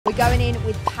We're going in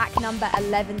with pack number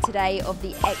 11 today of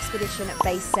the Expedition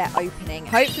base set opening.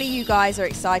 Hopefully you guys are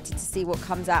excited to see what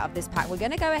comes out of this pack. We're going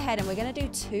to go ahead and we're going to do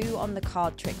 2 on the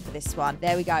card trick for this one.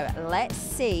 There we go. Let's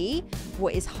see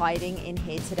what is hiding in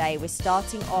here today. We're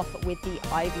starting off with the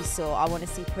Ivysaur. I want to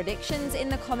see predictions in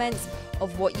the comments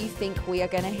of what you think we are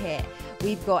going to hit.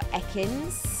 We've got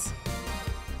Ekans,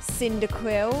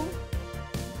 Cyndaquil,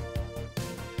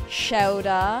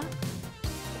 Shellder,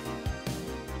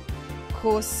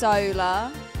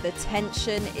 Corsola. The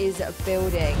tension is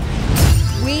building.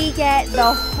 We get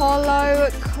the Holo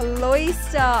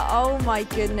Cloyster. Oh my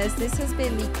goodness, this has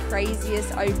been the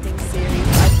craziest opening series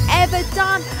I've ever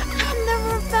done. And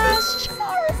the reverse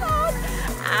Charizard,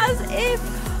 as if,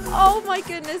 oh my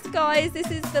goodness guys, this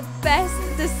is the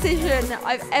best decision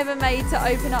I've ever made to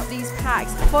open up these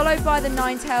packs. Followed by the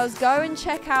Ninetales. Go and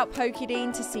check out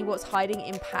Pokédean to see what's hiding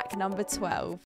in pack number 12.